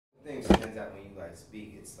thing stands out when you like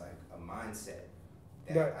speak. It's like a mindset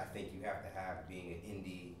that Right. I think you have to have being an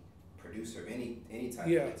indie producer of any type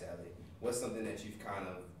Yeah. of mentality. What's something that you've kind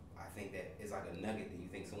of, I think that is like a nugget that you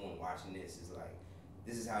think someone watching this is like,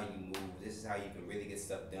 this is how you move, this is how you can really get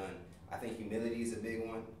stuff done. I think humility is a big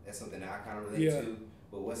one. That's something that I kind of relate Yeah. to.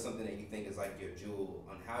 But what's something that you think is like your jewel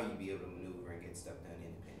on how you be able to maneuver and get stuff done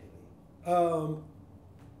independently?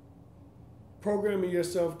 Programming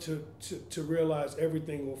yourself to realize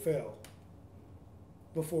everything will fail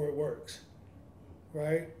before it works,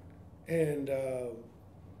 right? And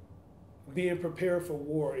being prepared for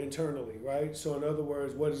war internally, right? So in other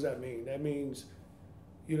words, what does that mean? That means,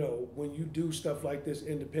 you know, when you do stuff like this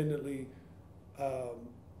independently,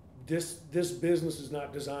 this business is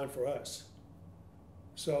not designed for us.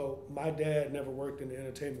 So my dad never worked in the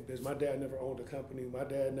entertainment business. My dad never owned a company. My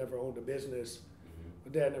dad never owned a business.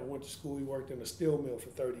 My dad never went to school. He worked in a steel mill for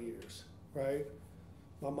 30 years, right?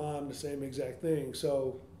 My mom, the same exact thing.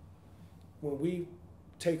 So when we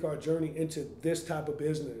take our journey into this type of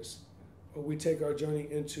business, or we take our journey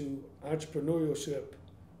into entrepreneurship,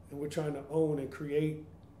 and we're trying to own and create,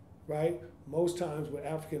 right? Most times with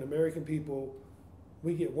African American people,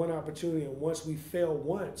 we get one opportunity, and once we fail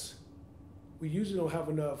once, we usually don't have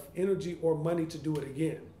enough energy or money to do it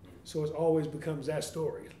again. So it always becomes that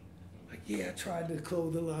story. Like, yeah, I tried the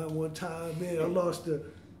clothing line one time, man, I lost the,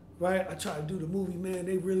 right? I tried to do the movie, man,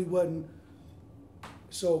 they really wasn't.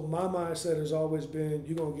 So my mindset has always been,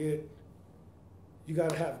 you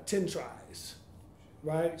gotta have 10 tries,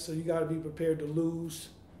 right? So you gotta be prepared to lose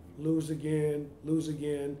again,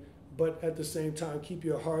 but at the same time, keep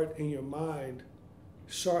your heart and your mind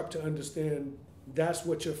sharp to understand that's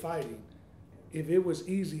what you're fighting. If it was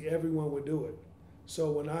easy, everyone would do it.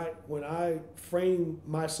 So when I frame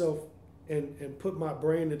myself and put my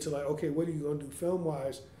brain into like, okay, what are you gonna do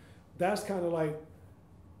film-wise? That's kind of like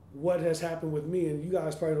what has happened with me. And you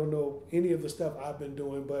guys probably don't know any of the stuff I've been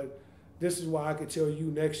doing, but this is why I could tell you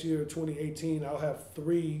next year, 2018, I'll have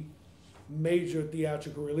 3 major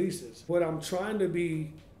theatrical releases. What I'm trying to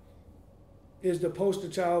be is the poster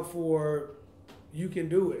child for you can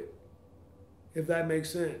do it, if that makes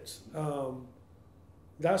sense.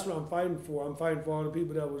 That's what I'm fighting for. I'm fighting for all the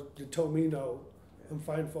people that told me no. I'm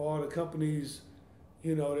fighting for all the companies,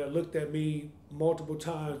 you know, that looked at me multiple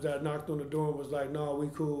times, that knocked on the door and was like, no, we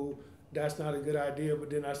cool, that's not a good idea.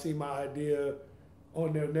 But then I see my idea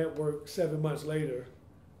on their network 7 months later,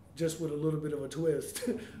 just with a little bit of a twist,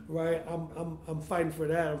 right? I'm fighting for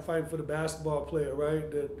that. I'm fighting for the basketball player, right?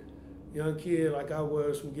 The young kid like I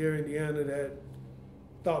was from Gary, Indiana, that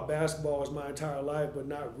thought basketball was my entire life, but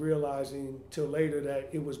not realizing till later that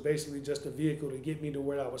it was basically just a vehicle to get me to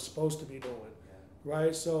where I was supposed to be doing,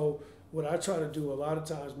 right? So what I try to do a lot of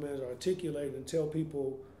times, man, is articulate and tell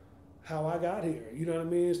people how I got here. You know what I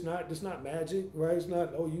mean? It's not magic, right? It's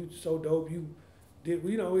not, oh, you so dope, you did,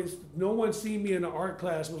 you know, it's, no one seen me in the art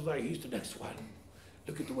class and was like, he's the next one.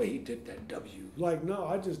 Look at the way he did that W. Like,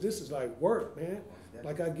 no, this is like work, man.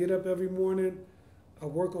 Like I get up every morning, I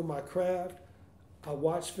work on my craft, I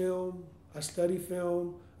watch film, I study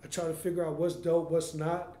film, I try to figure out what's dope, what's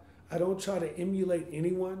not. I don't try to emulate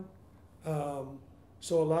anyone.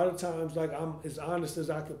 So a lot of times, like, I'm as honest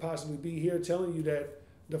as I could possibly be here telling you that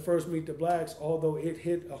the first Meet the Blacks, although it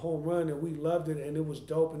hit a home run and we loved it and it was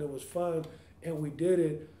dope and it was fun and we did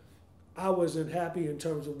it, I wasn't happy in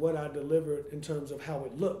terms of what I delivered in terms of how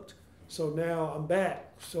it looked. So now I'm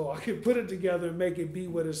back, so I can put it together and make it be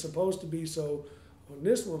what it's supposed to be. So on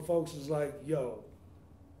this one, folks, is like, yo,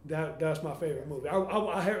 that's my favorite movie.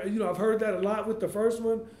 I heard, you know, I've heard that a lot with the first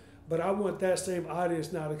one, but I want that same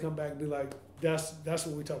audience now to come back and be like, that's what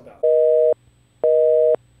we talk about.